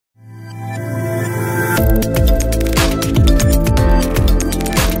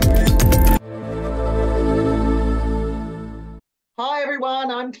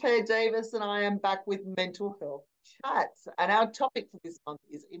Claire Davis, and I am back with Mental Health Chats. And our topic for this month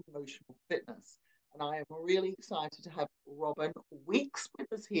is emotional fitness. And I am really excited to have Robin Weeks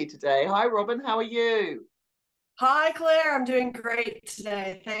with us here today. Hi, Robin. How are you? Hi, Claire. I'm doing great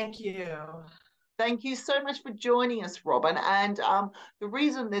today. Thank you. Thank you so much for joining us, Robin. And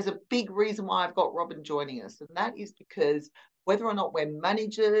there's a big reason why I've got Robin joining us, and that is because whether or not we're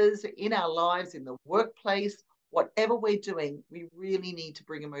managers in our lives, in the workplace, whatever we're doing, we really need to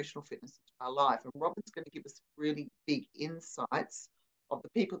bring emotional fitness into our life. And Robin's going to give us really big insights of the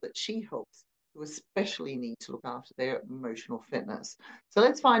people that she helps who especially need to look after their emotional fitness. So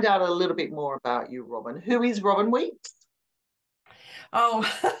let's find out a little bit more about you, Robin. Who is Robin Weeks? Oh,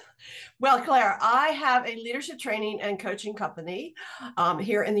 well, Claire, I have a leadership training and coaching company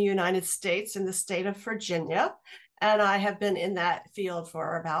here in the United States, in the state of Virginia. And I have been in that field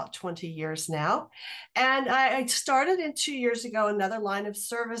for about 20 years now. And I started in 2 years ago another line of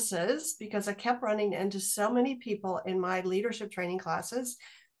services because I kept running into so many people in my leadership training classes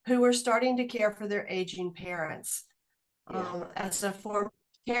who were starting to care for their aging parents. Yeah. As a former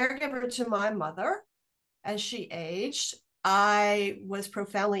caregiver to my mother, as she aged, I was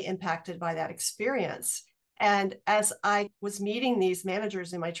profoundly impacted by that experience. And as I was meeting these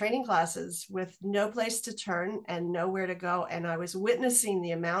managers in my training classes with no place to turn and nowhere to go, and I was witnessing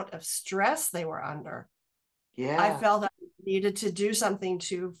the amount of stress they were under, I Yeah. felt I needed to do something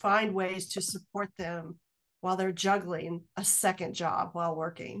to find ways to support them while they're juggling a second job while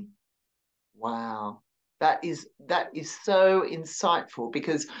working. Wow. That is so insightful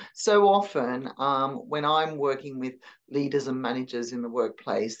because so often when I'm working with leaders and managers in the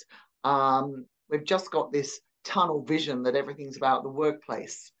workplace, we've just got this tunnel vision that everything's about the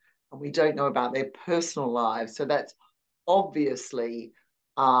workplace and we don't know about their personal lives. So that's obviously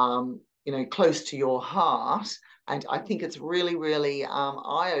close to your heart. And I think it's really, really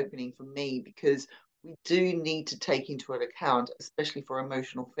eye-opening for me because we do need to take into account, especially for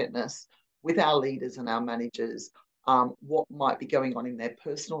emotional fitness with our leaders and our managers, what might be going on in their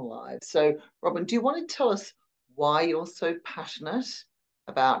personal lives. So, Robin, do you want to tell us why you're so passionate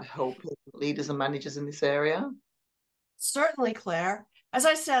about helping leaders and managers in this area? Certainly, Claire. As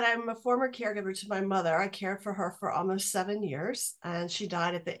I said, I'm a former caregiver to my mother. I cared for her for almost 7 years, and she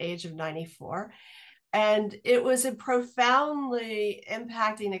died at the age of 94. And it was a profoundly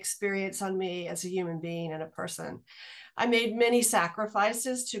impacting experience on me as a human being and a person. I made many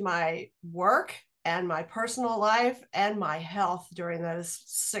sacrifices to my work and my personal life and my health during those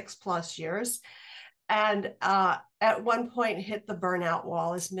 6+ years. And at one point hit the burnout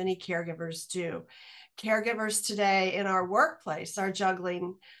wall, as many caregivers do. Caregivers today in our workplace are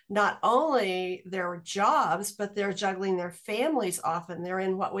juggling not only their jobs, but they're juggling their families often. They're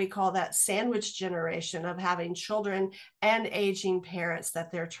in what we call that sandwich generation of having children and aging parents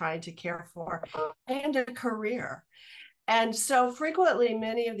that they're trying to care for and a career. And so frequently,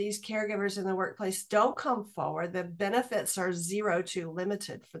 many of these caregivers in the workplace don't come forward. The benefits are zero to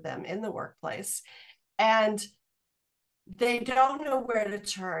limited for them in the workplace. And they don't know where to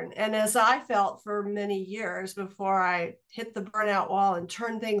turn. And as I felt for many years before I hit the burnout wall and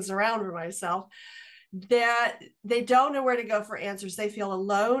turned things around for myself, that they don't know where to go for answers. They feel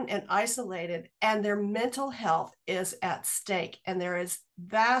alone and isolated, and their mental health is at stake. And there is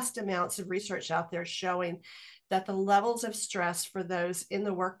vast amounts of research out there showing that the levels of stress for those in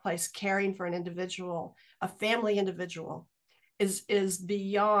the workplace caring for an individual, a family individual, is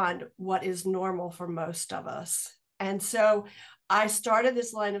beyond what is normal for most of us. And so I started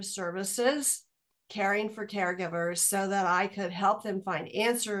this line of services, caring for caregivers, so that I could help them find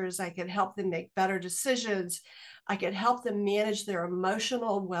answers. I could help them make better decisions. I could help them manage their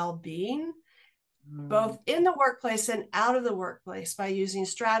emotional well-being, Mm, both in the workplace and out of the workplace, by using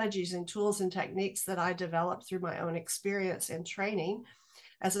strategies and tools and techniques that I developed through my own experience and training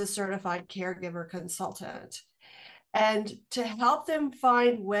as a certified caregiver consultant, and to help them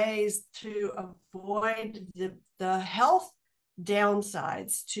find ways to avoid the health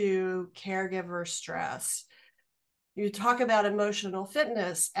downsides to caregiver stress. You talk about emotional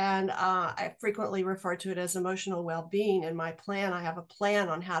fitness, and I frequently refer to it as emotional well-being. In my plan, I have a plan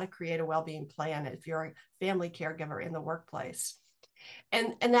on how to create a well-being plan if you're a family caregiver in the workplace.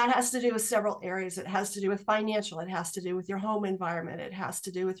 And that has to do with several areas. It has to do with financial. It has to do with your home environment. It has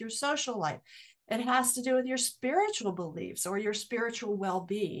to do with your social life. It has to do with your spiritual beliefs or your spiritual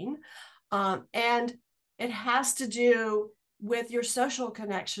well-being. And it has to do with your social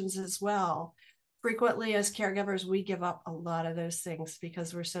connections as well. Frequently, as caregivers, we give up a lot of those things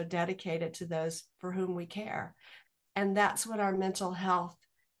because we're so dedicated to those for whom we care. And that's when our mental health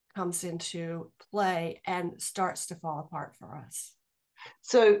comes into play and starts to fall apart for us.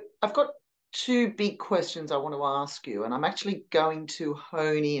 So I've got two big questions I want to ask you, and I'm actually going to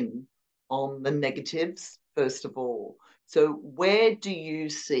hone in on the negatives first of all. So where do you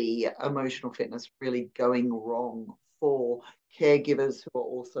see emotional fitness really going wrong for caregivers who are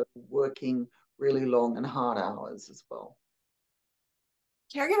also working really long and hard hours as well?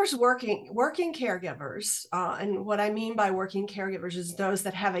 Caregivers working caregivers, and what I mean by working caregivers is those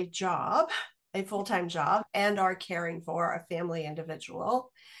that have a job, a full-time job, and are caring for a family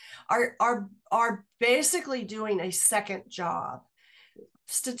individual, are basically doing a second job.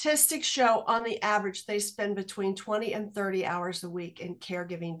 Statistics show on the average they spend between 20 and 30 hours a week in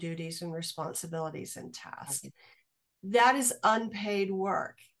caregiving duties and responsibilities and tasks. That is unpaid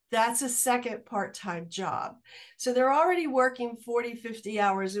work. That's a second part-time job. So they're already working 40, 50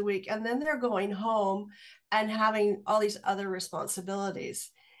 hours a week, and then they're going home and having all these other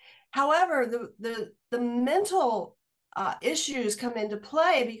responsibilities. However, the mental issues come into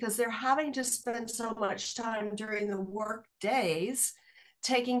play because they're having to spend so much time during the work days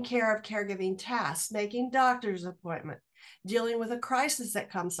taking care of caregiving tasks, making doctor's appointments, dealing with a crisis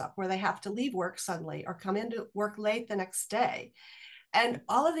that comes up where they have to leave work suddenly or come into work late the next day. And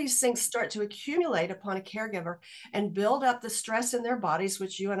all of these things start to accumulate upon a caregiver and build up the stress in their bodies,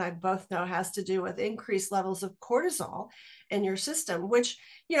 which you and I both know has to do with increased levels of cortisol in your system, which,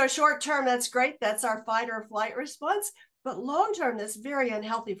 short term, that's great. That's our fight or flight response. But long term, that's very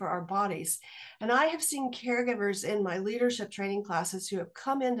unhealthy for our bodies. And I have seen caregivers in my leadership training classes who have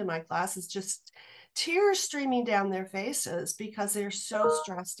come into my classes just tears streaming down their faces because they're so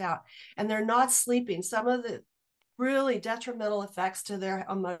stressed out and they're not sleeping. Some of the really detrimental effects to their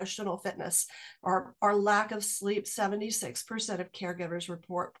emotional fitness are lack of sleep. 76% of caregivers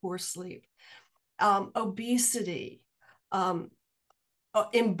report poor sleep. Obesity,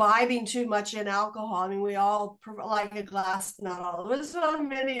 imbibing too much in alcohol. I mean, we all like a glass, not all of us, not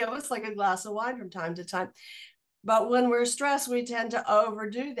many of us like a glass of wine from time to time. But when we're stressed, we tend to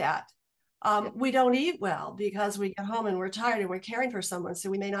overdo that. We don't eat well because we get home and we're tired and we're caring for someone. So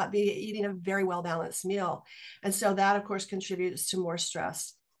we may not be eating a very well-balanced meal. And so that, of course, contributes to more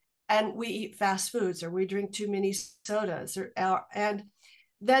stress. And we eat fast foods or we drink too many sodas. And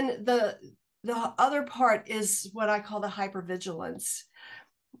then the other part is what I call the hypervigilance.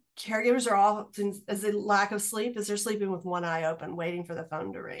 Caregivers are often, as a lack of sleep, is they're sleeping with one eye open, waiting for the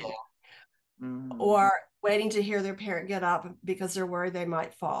phone to ring. Or waiting to hear their parent get up because they're worried they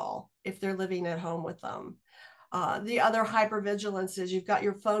might fall if they're living at home with them. The other hypervigilance is you've got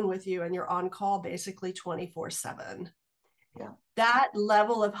your phone with you and you're on call basically 24/7. Yeah. That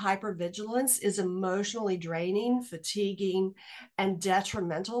level of hypervigilance is emotionally draining, fatiguing, and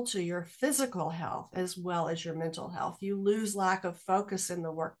detrimental to your physical health as well as your mental health. You lose lack of focus in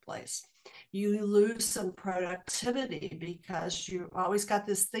the workplace. You lose some productivity because you always got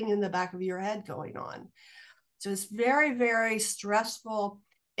this thing in the back of your head going on. So it's very, very stressful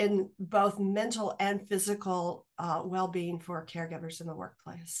in both mental and physical well-being for caregivers in the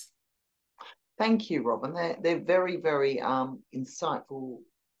workplace. Thank you, Robin. They're very, very insightful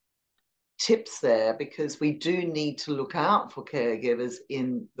tips there, because we do need to look out for caregivers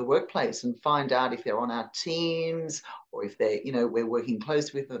in the workplace and find out if they're on our teams or if they're, we're working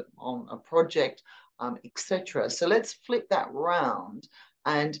close with them on a project, etc. So let's flip that round.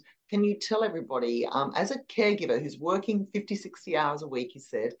 And can you tell everybody, as a caregiver who's working 50, 60 hours a week, you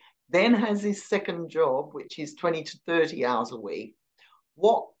said, then has this second job, which is 20 to 30 hours a week,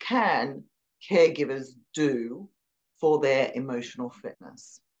 what can caregivers do for their emotional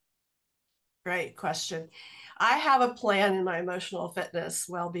fitness? Great question. I have a plan in my emotional fitness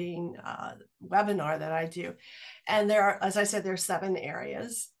well-being webinar that I do. And there are, as I said, there are 7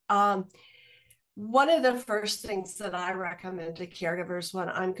 areas. One of the first things that I recommend to caregivers when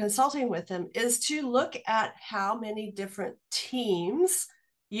I'm consulting with them is to look at how many different teams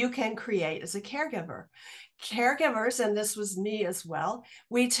you can create as a caregiver. Caregivers, and this was me as well,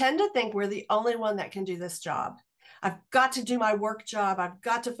 we tend to think we're the only one that can do this job. I've got to do my work job. I've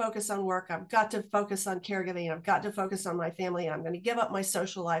got to focus on work. I've got to focus on caregiving. I've got to focus on my family. And I'm going to give up my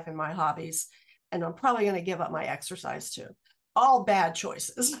social life and my hobbies. And I'm probably going to give up my exercise too. All bad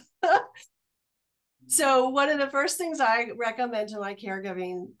choices. So one of the first things I recommend to my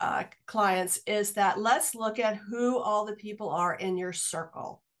caregiving clients is that let's look at who all the people are in your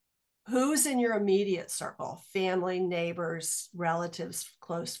circle. Who's in your immediate circle? Family, neighbors, relatives,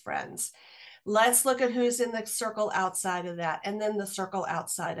 close friends. Let's look at who's in the circle outside of that, and then the circle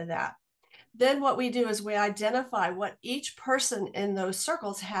outside of that. Then what we do is we identify what each person in those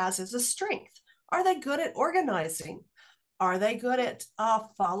circles has as a strength. Are they good at organizing? Are they good at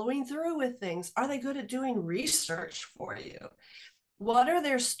following through with things? Are they good at doing research for you? What are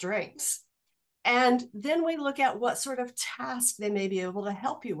their strengths? And then we look at what sort of task they may be able to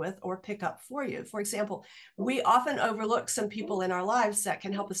help you with or pick up for you. For example, we often overlook some people in our lives that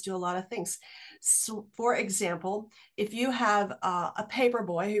can help us do a lot of things. So, for example, if you have a paper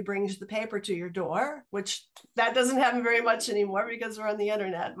boy who brings the paper to your door, which that doesn't happen very much anymore because we're on the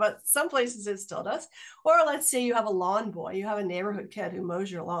internet, but some places it still does. Or let's say you have a lawn boy, you have a neighborhood kid who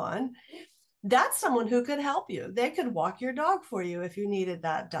mows your lawn. That's someone who could help you. They could walk your dog for you if you needed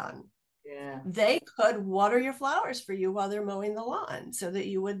that done. Yeah. They could water your flowers for you while they're mowing the lawn so that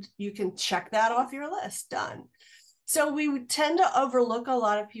you can check that off your list. Done. So we tend to overlook a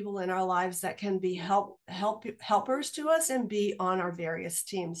lot of people in our lives that can be helpers to us and be on our various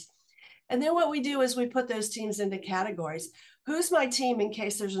teams. And then what we do is we put those teams into categories. Who's my team in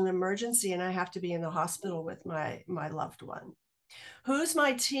case there's an emergency and I have to be in the hospital with my loved one? Who's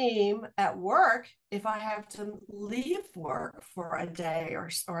my team at work if I have to leave work for a day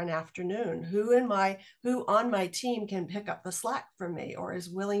or an afternoon? Who on my team can pick up the slack for me or is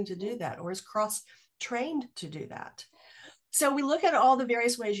willing to do that or is cross-trained to do that? So we look at all the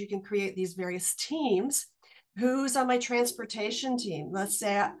various ways you can create these various teams. Who's on my transportation team? Let's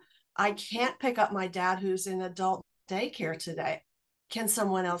say I can't pick up my dad who's in adult daycare today. Can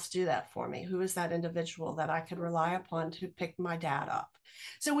someone else do that for me? Who is that individual that I could rely upon to pick my dad up?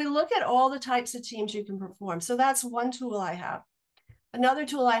 So we look at all the types of teams you can perform. So that's one tool I have. Another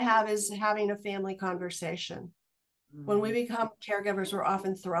tool I have is having a family conversation. When we become caregivers, we're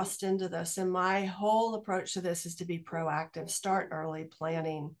often thrust into this. And my whole approach to this is to be proactive, start early,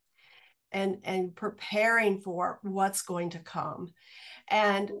 planning and preparing for what's going to come.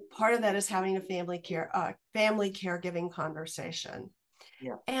 And part of that is having a family caregiving conversation.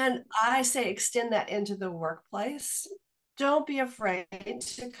 Yeah. And I say extend that into the workplace. Don't be afraid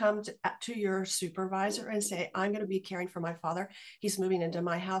to come to your supervisor and say, I'm going to be caring for my father. He's moving into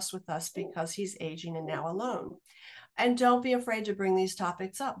my house with us because he's aging and now alone. And don't be afraid to bring these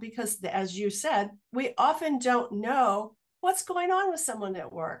topics up because, as you said, we often don't know what's going on with someone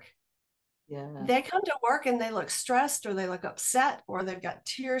at work. Yeah. They come to work and they look stressed or they look upset or they've got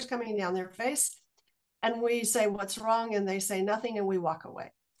tears coming down their face. And we say, what's wrong? And they say nothing and we walk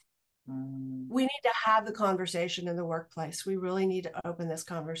away. We need to have the conversation in the workplace. We really need to open this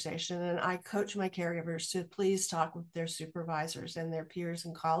conversation. And I coach my caregivers to please talk with their supervisors and their peers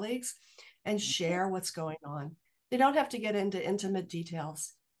and colleagues and share what's going on. They don't have to get into intimate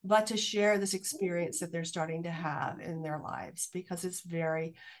details, but to share this experience that they're starting to have in their lives because it's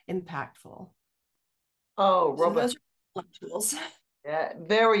very impactful. Oh, Robert. So those are tools. Yeah,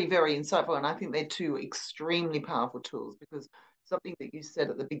 very, very insightful. And I think they're two extremely powerful tools because something that you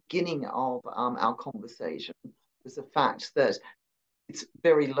said at the beginning of our conversation was the fact that it's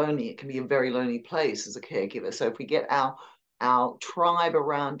very lonely. It can be a very lonely place as a caregiver. So if we get our tribe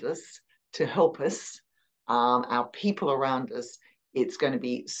around us to help us, our people around us, it's going to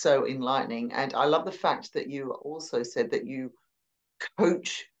be so enlightening. And I love the fact that you also said that you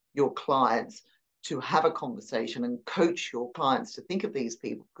coach your clients to have a conversation and coach your clients to think of these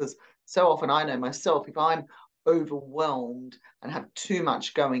people, because so often I know myself, if I'm overwhelmed and have too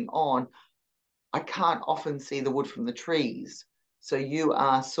much going on, I can't often see the wood from the trees. So you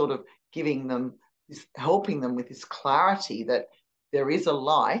are sort of giving them this, helping them with this clarity that there is a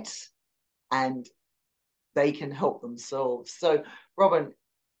light and they can help themselves. So Robin,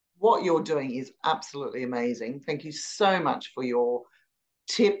 what you're doing is absolutely amazing. Thank you so much for your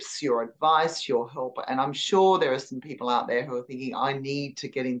tips, your advice, your help. And I'm sure there are some people out there who are thinking, I need to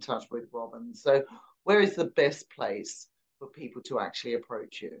get in touch with Robin. So where is the best place for people to actually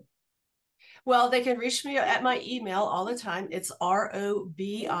approach you? Well, they can reach me at my email all the time. It's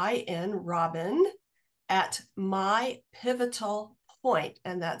ROBIN, Robin, at 𝗵𝗵𝗆𝗆,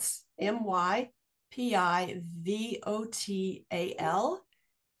 and that's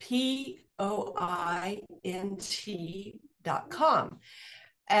𝗵𝗵𝗆𝗆POINT.com.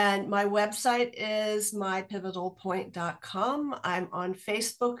 And my website is mypivotalpoint.com. I'm on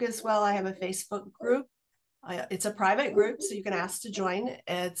Facebook as well. I have a Facebook group. It's a private group, so you can ask to join.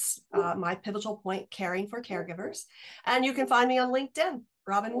 It's My Pivotal Point Caring for Caregivers. And you can find me on LinkedIn,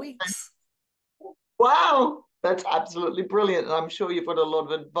 Robin Weeks. Wow, that's absolutely brilliant. And I'm sure you've got a lot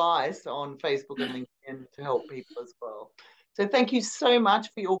of advice on Facebook and LinkedIn to help people as well. So thank you so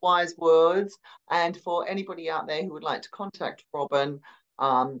much for your wise words. And for anybody out there who would like to contact Robin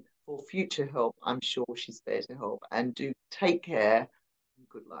for future help, I'm sure she's there to help. And do take care and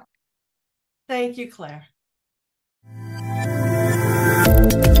good luck. Thank you, Claire.